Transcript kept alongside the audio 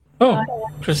Oh,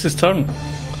 Chris's turn.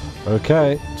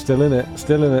 Okay, still in it.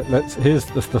 Here's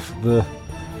the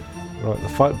right. The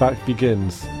fight back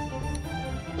begins.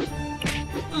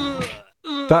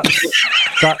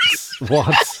 That's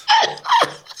what.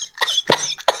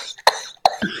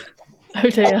 Oh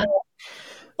dear.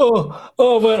 Oh,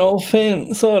 I went all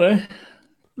faint. Sorry.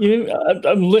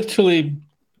 I'm literally.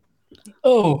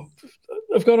 Oh,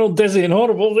 I've gone all dizzy and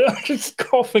horrible. They're just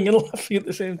coughing and laughing at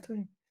the same time.